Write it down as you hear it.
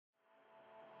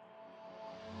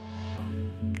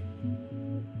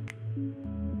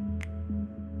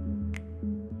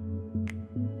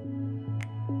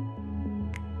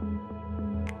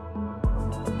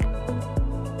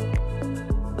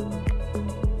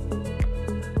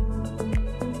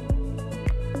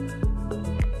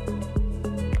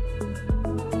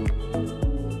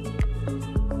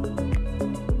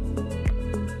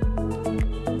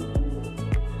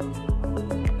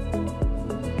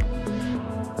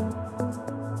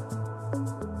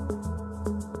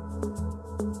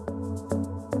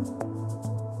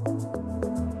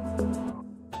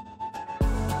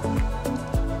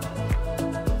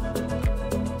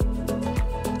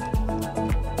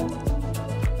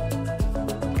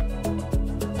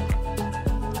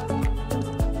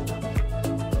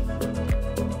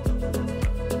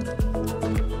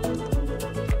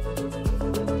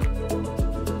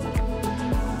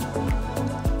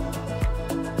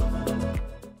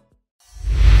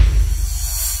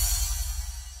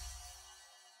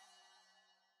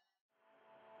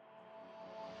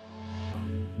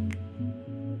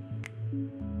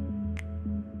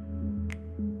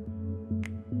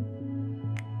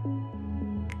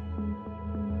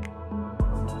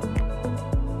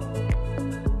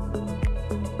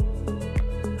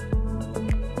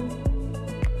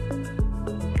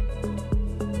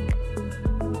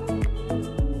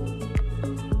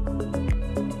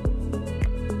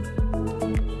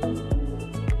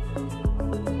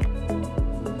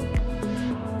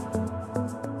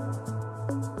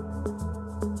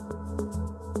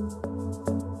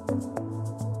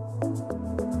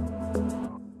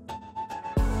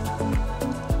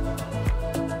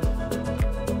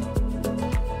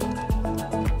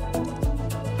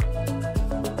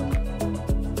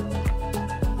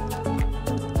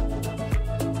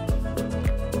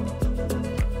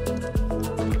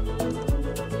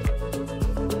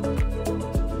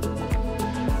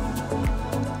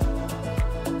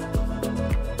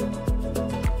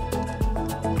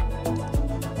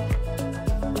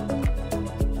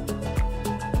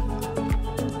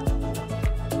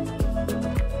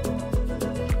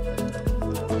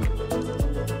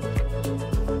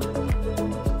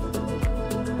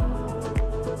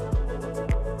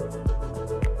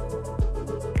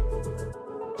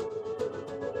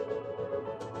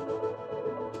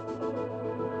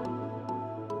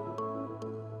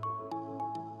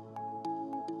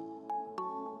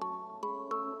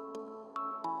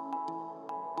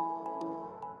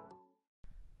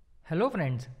Hello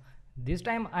friends, this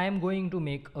time I am going to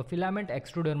make a filament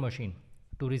extruder machine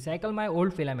to recycle my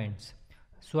old filaments.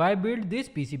 So I built this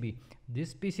PCB.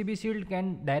 This PCB shield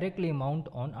can directly mount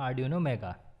on Arduino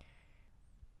Mega.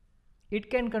 It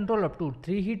can control up to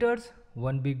 3 heaters,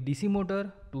 1 big DC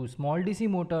motor, 2 small DC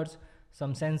motors,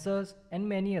 some sensors and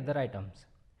many other items.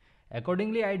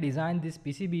 Accordingly I designed this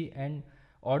PCB and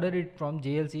ordered it from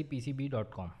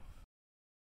glcpcb.com.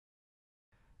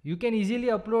 You can easily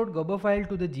upload GUBA file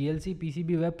to the GLC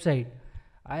PCB website.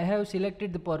 I have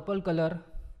selected the purple color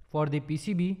for the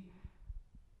PCB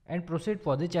and proceed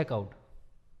for the checkout.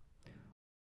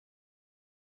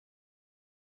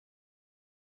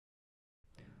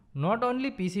 Not only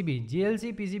PCB,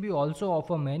 GLC PCB also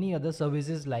offer many other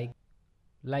services like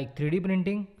 3D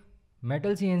printing,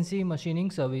 metal CNC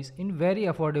machining service in very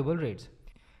affordable rates.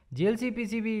 GLC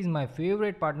PCB is my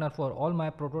favorite partner for all my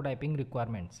prototyping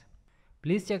requirements.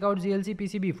 Please check out GLC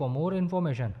PCB for more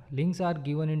information. Links are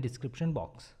given in description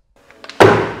box.